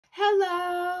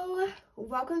Hello,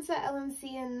 welcome to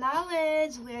LMC and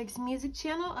Knowledge, Lyrics music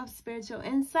channel of spiritual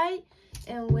insight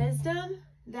and wisdom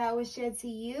that was shared to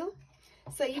you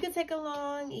so you can take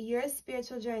along your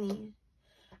spiritual journey.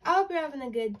 I hope you're having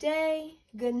a good day,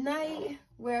 good night,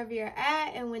 wherever you're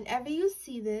at, and whenever you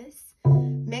see this,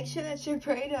 make sure that you're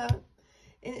prayed up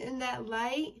in that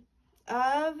light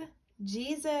of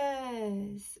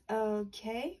Jesus.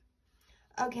 Okay,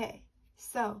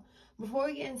 so before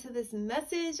we get into this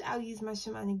message, I'll use my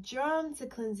shamanic drum to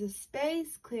cleanse the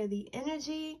space, clear the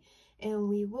energy, and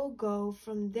we will go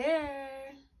from there.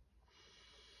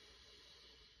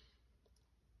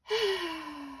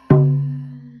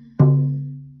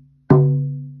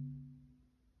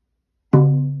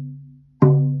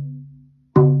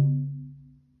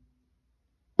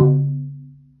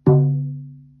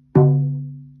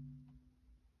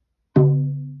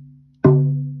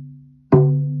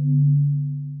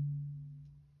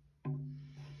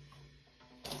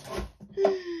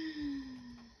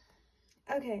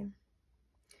 Okay,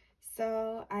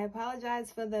 so I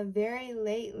apologize for the very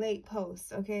late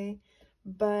post, okay?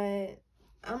 But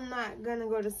I'm not gonna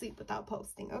go to sleep without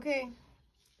posting, okay?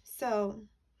 So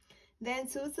the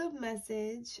intuitive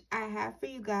message I have for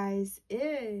you guys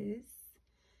is,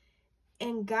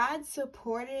 and God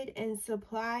supported and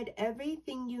supplied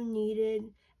everything you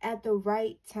needed at the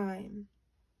right time.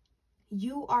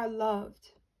 You are loved.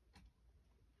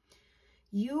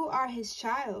 You are his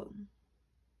child.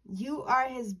 You are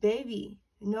his baby,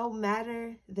 no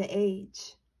matter the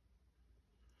age.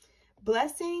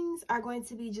 Blessings are going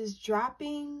to be just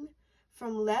dropping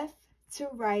from left to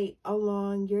right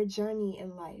along your journey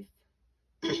in life.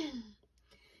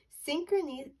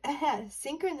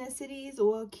 Synchronicities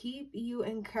will keep you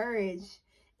encouraged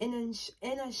and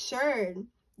assured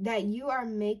that you are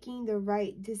making the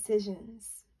right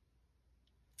decisions.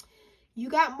 You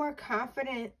got more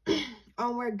confident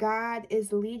on where God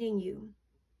is leading you.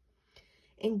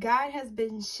 And God has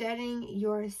been shedding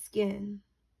your skin.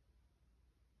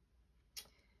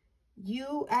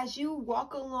 As you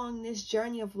walk along this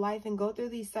journey of life and go through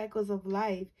these cycles of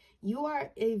life, you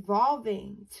are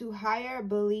evolving to higher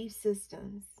belief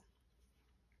systems.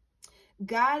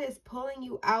 God is pulling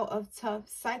you out of tough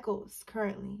cycles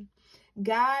currently.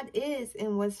 God is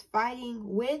and was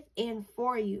fighting with and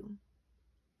for you.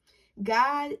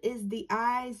 God is the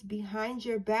eyes behind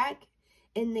your back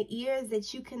and the ears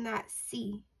that you cannot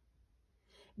see.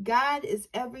 God is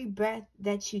every breath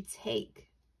that you take.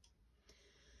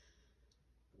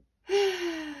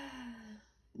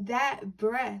 That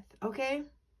breath, okay,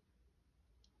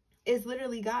 is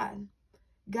literally God.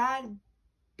 God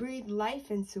breathed life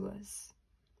into us,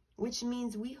 which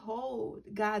means we hold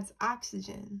God's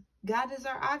oxygen. God is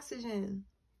our oxygen.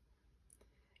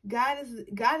 God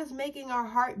is making our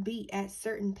heart beat at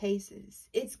certain paces.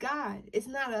 It's God. It's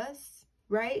not us,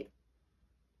 right?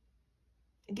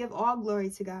 Give all glory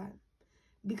to God.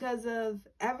 Because of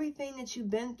everything that you've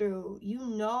been through, you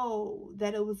know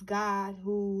that it was God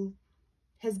who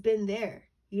has been there,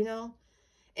 you know?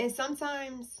 And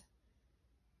sometimes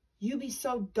you be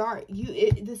so dark.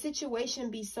 The situation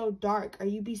be so dark, or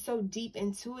you be so deep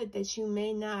into it that you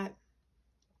may not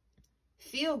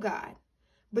feel God.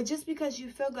 But just because you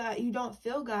feel God, you don't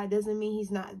feel God doesn't mean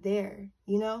he's not there,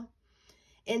 you know?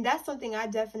 And that's something I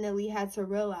definitely had to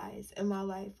realize in my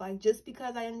life. Like, just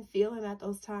because I didn't feel him at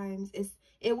those times,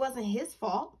 it wasn't his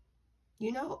fault,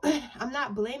 you know? I'm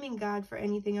not blaming God for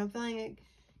anything. I'm feeling like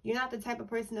you're not the type of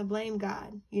person to blame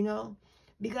God, you know?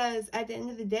 Because at the end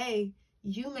of the day,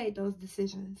 you made those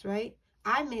decisions, right?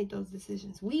 I made those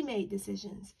decisions. We made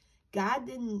decisions. God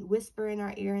didn't whisper in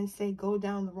our ear and say, go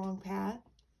down the wrong path.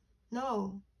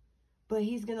 No, but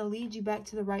he's going to lead you back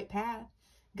to the right path.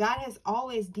 God has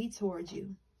always detoured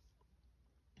you.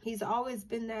 He's always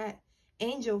been that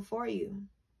angel for you.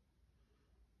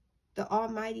 The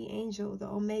almighty angel, the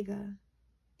Omega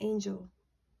angel.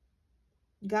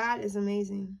 God is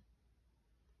amazing.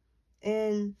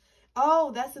 And,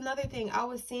 oh, that's another thing. I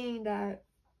was seeing that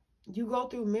you go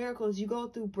through miracles, you go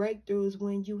through breakthroughs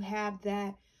when you have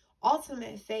that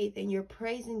ultimate faith and you're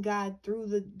praising God through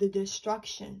the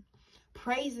destruction.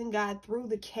 Praising God through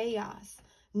the chaos.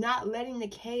 Not letting the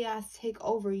chaos take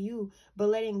over you, but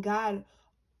letting God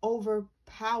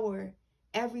overpower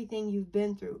everything you've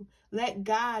been through. Let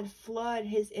God flood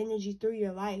his energy through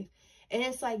your life. And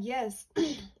it's like, yes,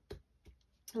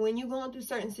 when you're going through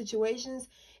certain situations,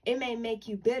 it may make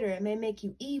you bitter. It may make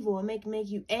you evil. It may make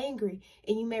you angry.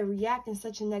 And you may react in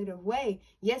such a negative way.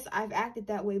 Yes, I've acted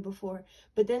that way before.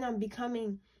 But then I'm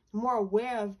becoming more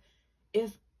aware of,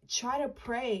 try to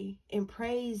pray and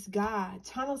praise God.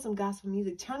 Turn on some gospel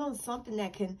music. Turn on something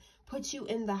that can put you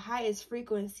in the highest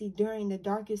frequency during the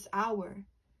darkest hour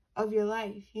of your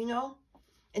life, you know?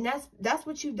 And that's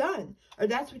what you've done, or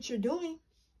that's what you're doing.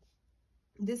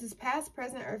 This is past,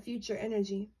 present, or future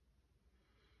energy.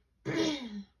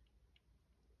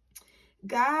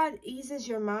 God eases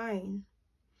your mind.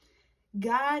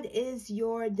 God is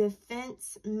your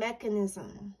defense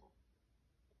mechanism.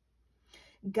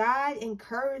 God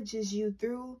encourages you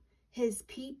through his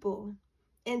people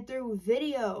and through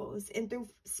videos and through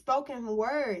spoken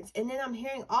words. And then I'm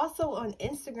hearing also on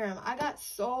Instagram, I got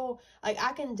so, like,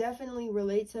 I can definitely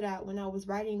relate to that when I was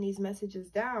writing these messages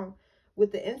down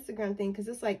with the Instagram thing. Because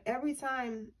it's like every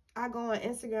time I go on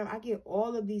Instagram, I get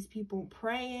all of these people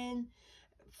praying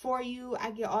for you.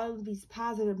 I get all of these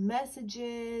positive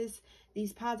messages,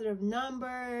 these positive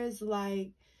numbers, like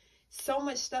so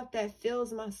much stuff that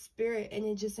fills my spirit, and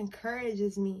it just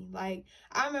encourages me. Like,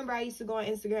 I remember I used to go on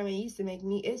Instagram and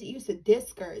it used to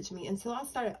discourage me until I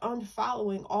started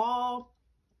unfollowing all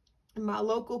my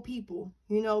local people,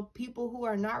 you know, people who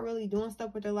are not really doing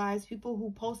stuff with their lives, people who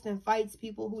post in fights,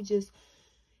 people who just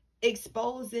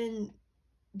exposing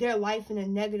their life in a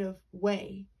negative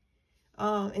way,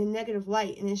 in negative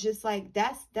light. And it's just like,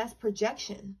 that's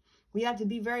projection. We have to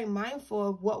be very mindful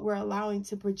of what we're allowing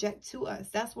to project to us.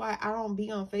 That's why I don't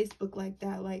be on Facebook like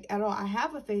that, like at all. I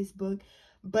have a Facebook,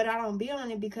 but I don't be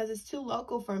on it because it's too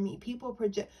local for me. People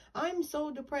project, I'm so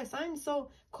depressed, I'm so,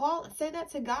 say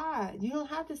that to God. You don't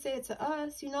have to say it to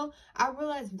us, you know. I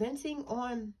realize venting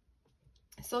on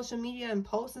social media and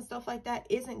posts and stuff like that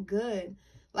isn't good.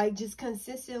 Like, just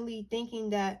consistently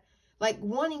thinking that, like,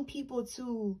 wanting people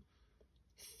to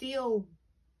feel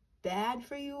bad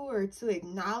for you or to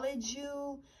acknowledge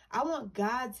you. I want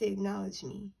God to acknowledge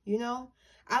me, you know.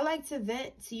 I like to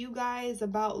vent to you guys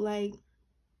about, like,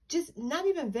 just not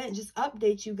even vent, just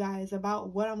update you guys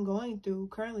about what I'm going through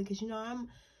currently, because, you know,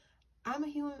 I'm a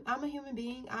human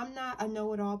being. I'm not a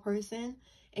know-it-all person,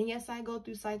 and yes, I go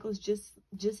through cycles just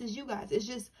as you guys. It's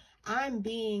just I'm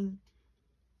being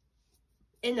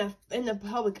in the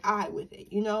public eye with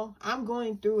it, you know. I'm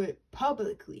going through it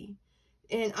publicly,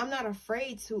 and I'm not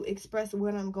afraid to express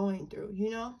what I'm going through,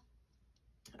 you know.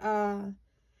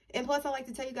 And plus, I like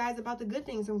to tell you guys about the good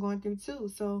things I'm going through too.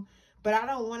 So, but I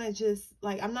don't want to just,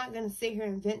 like, I'm not going to sit here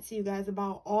and vent to you guys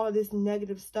about all this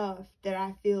negative stuff that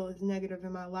I feel is negative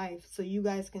in my life. So you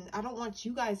guys can, I don't want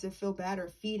you guys to feel bad or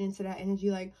feed into that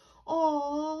energy like,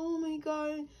 oh my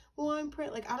God, well, I'm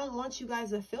praying. Like, I don't want you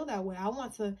guys to feel that way. I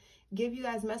want to give you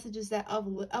guys messages that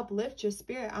uplift your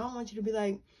spirit. I don't want you to be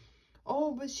like,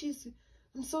 oh, but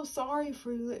I'm so sorry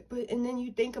for you. But, and then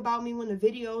you think about me when the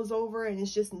video's over and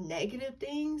it's just negative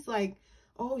things. Like,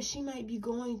 oh, she might be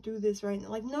going through this right now.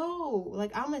 Like, no,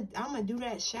 like, I'm gonna do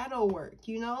that shadow work,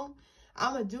 you know?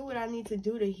 I'm gonna do what I need to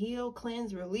do to heal,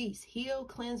 cleanse, release. Heal,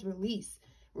 cleanse, release.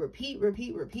 Repeat,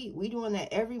 repeat, repeat. We doing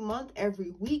that every month,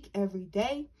 every week, every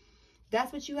day.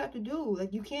 That's what you have to do.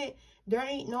 Like, you can't, there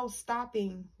ain't no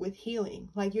stopping with healing.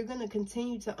 Like, you're going to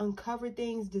continue to uncover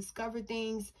things, discover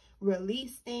things,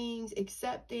 release things,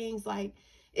 accept things. Like,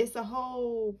 it's a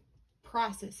whole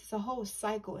process. It's a whole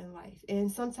cycle in life. And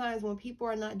sometimes when people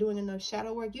are not doing enough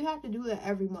shadow work, you have to do that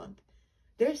every month.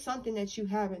 There's something that you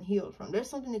haven't healed from. There's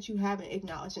something that you haven't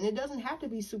acknowledged. And it doesn't have to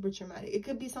be super traumatic. It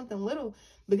could be something little.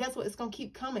 But guess what? It's going to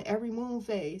keep coming every moon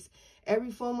phase,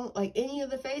 every full moon. Like, any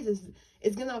of the phases,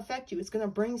 it's going to affect you. It's going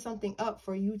to bring something up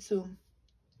for you to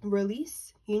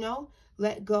release, you know,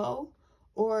 let go,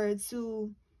 or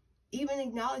to even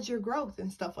acknowledge your growth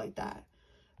and stuff like that.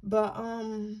 But,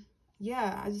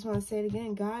 yeah, I just want to say it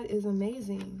again. God is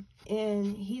amazing,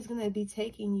 and he's going to be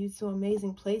taking you to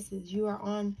amazing places. You are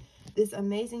on this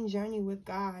amazing journey with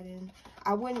God, and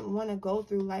I wouldn't want to go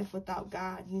through life without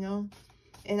God, you know.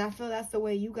 And I feel that's the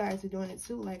way you guys are doing it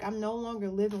too. Like, I'm no longer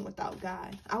living without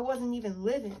God. I wasn't even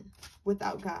living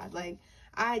without God. Like,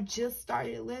 I just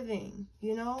started living,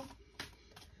 you know.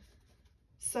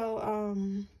 So,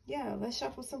 yeah, let's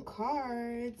shuffle some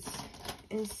cards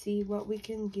and see what we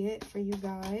can get for you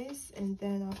guys. And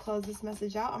then I'll close this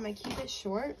message out. I'm going to keep it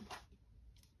short.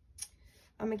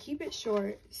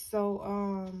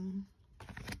 So,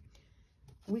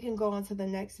 we can go on to the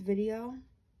next video.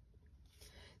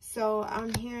 So,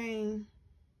 I'm hearing,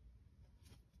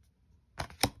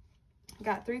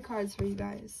 got 3 cards for you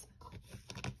guys.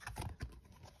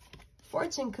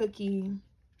 Fortune cookie.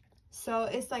 So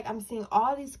it's like I'm seeing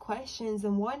all these questions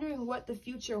and wondering what the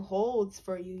future holds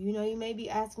for you. You know, you may be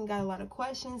asking God a lot of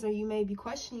questions, or you may be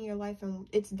questioning your life and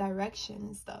its direction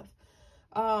and stuff.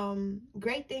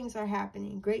 Great things are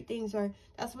happening. Great things are,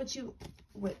 that's what you,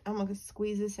 I'm going to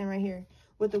squeeze this in right here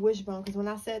with the wishbone, because when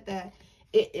I said that,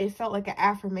 it felt like an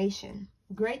affirmation.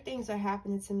 Great things are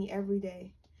happening to me every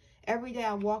day. Every day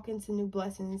I walk into new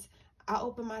blessings. I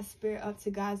open my spirit up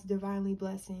to God's divinely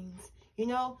blessings. You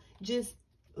know, just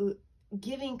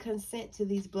giving consent to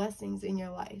these blessings in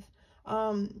your life.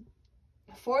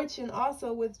 Fortune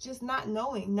also with just not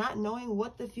knowing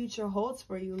what the future holds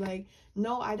for you. Like,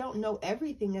 no, I don't know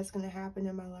everything that's going to happen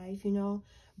in my life, you know,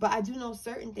 but I do know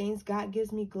certain things. God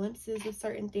gives me glimpses of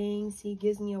certain things. He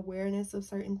gives me awareness of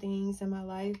certain things in my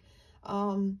life.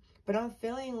 But I'm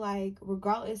feeling like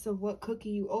regardless of what cookie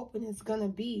you open, it's going to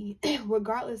be,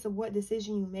 regardless of what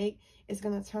decision you make, it's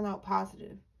going to turn out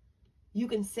positive. You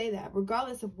can say that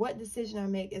regardless of what decision I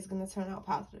make, it's going to turn out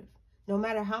positive. No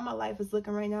matter how my life is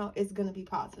looking right now, it's going to be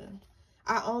positive.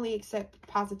 I only accept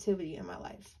positivity in my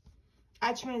life.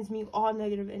 I transmute all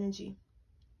negative energy.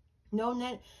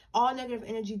 All negative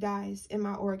energy dies in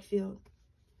my auric field.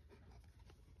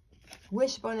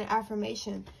 Wishbone and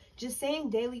affirmation. Just saying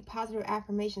daily positive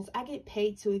affirmations. I get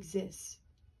paid to exist.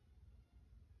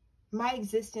 My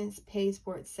existence pays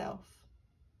for itself.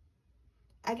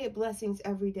 I get blessings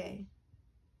every day.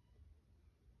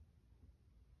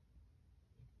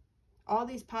 All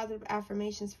these positive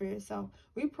affirmations for yourself.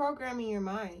 Reprogramming your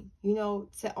mind, you know,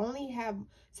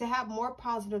 to have more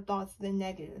positive thoughts than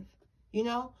negative. You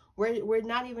know, we're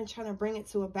not even trying to bring it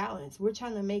to a balance. We're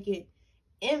trying to make it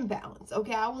imbalance.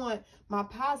 Okay, I want my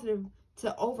positive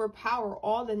to overpower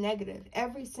all the negative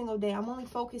every single day. I'm only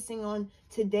focusing on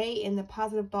today and the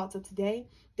positive thoughts of today.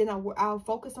 Then I'll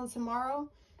focus on tomorrow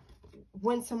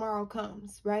when tomorrow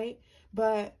comes, right?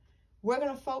 But we're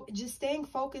going to just staying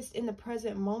focused in the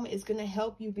present moment is going to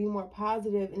help you be more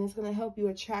positive, and it's going to help you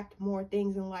attract more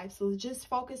things in life. So just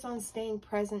focus on staying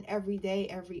present every day,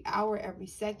 every hour, every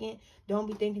second. Don't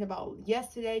be thinking about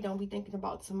yesterday. Don't be thinking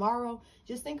about tomorrow.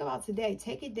 Just think about today.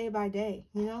 Take it day by day,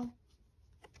 you know?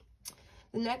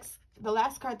 The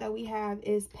last card that we have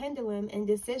is Pendulum and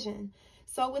Decision.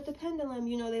 So with the pendulum,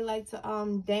 you know, they like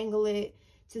to dangle it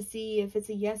to see if it's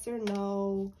a yes or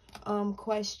no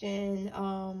question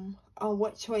on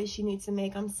what choice you need to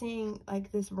make. I'm seeing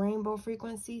like this rainbow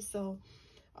frequency. So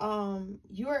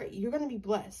you're going to be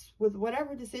blessed with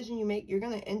whatever decision you make. You're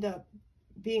going to end up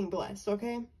being blessed,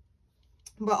 okay?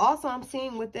 But also I'm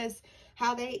seeing with this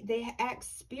how they ask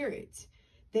spirit.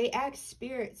 They ask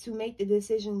spirit to make the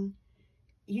decision,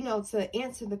 you know, to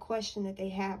answer the question that they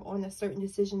have on a certain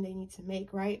decision they need to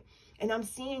make, right? And I'm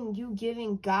seeing you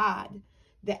giving God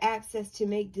the access to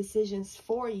make decisions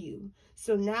for you.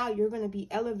 So now you're going to be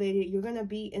elevated. You're going to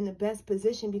be in the best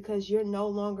position because you're no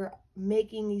longer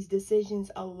making these decisions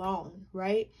alone,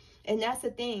 right? And that's the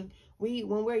thing.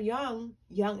 When we're young,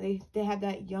 they have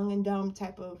that young and dumb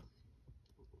type of,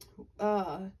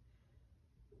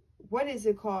 what is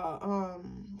it called?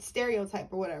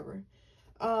 Stereotype or whatever.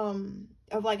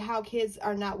 Of like how kids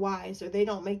are not wise or they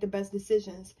don't make the best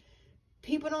decisions.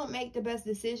 People don't make the best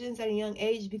decisions at a young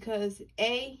age because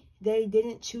A, they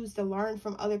didn't choose to learn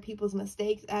from other people's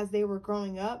mistakes as they were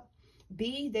growing up.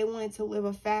 B, they wanted to live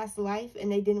a fast life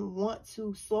and they didn't want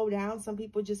to slow down. Some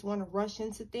people just want to rush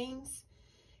into things.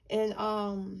 And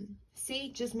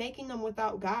C, just making them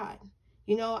without God.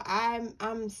 You know,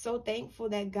 I'm so thankful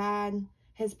that God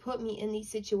has put me in these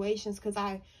situations because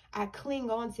I cling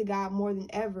on to God more than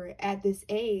ever at this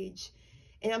age.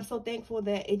 And I'm so thankful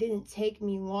that it didn't take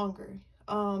me longer.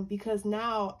 Because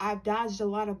now I've dodged a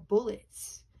lot of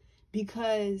bullets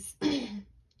because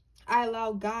I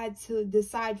allow God to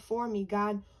decide for me.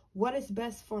 God, what is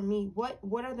best for me?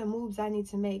 What are the moves I need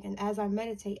to make? And as I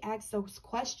meditate, ask those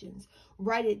questions,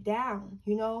 write it down,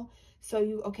 you know? So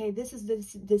okay, this is the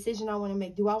decision I want to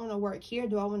make. Do I want to work here?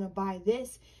 Do I want to buy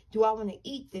this? Do I want to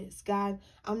eat this? God,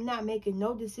 I'm not making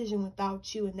no decision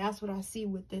without you. And that's what I see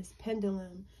with this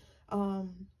pendulum.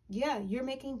 Yeah, you're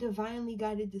making divinely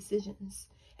guided decisions.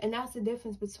 And that's the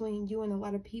difference between you and a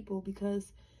lot of people,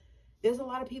 because there's a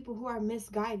lot of people who are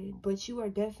misguided, but you are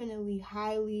definitely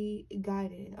highly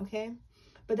guided, okay?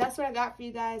 But that's what I got for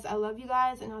you guys. I love you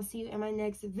guys, and I'll see you in my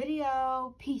next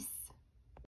video. Peace.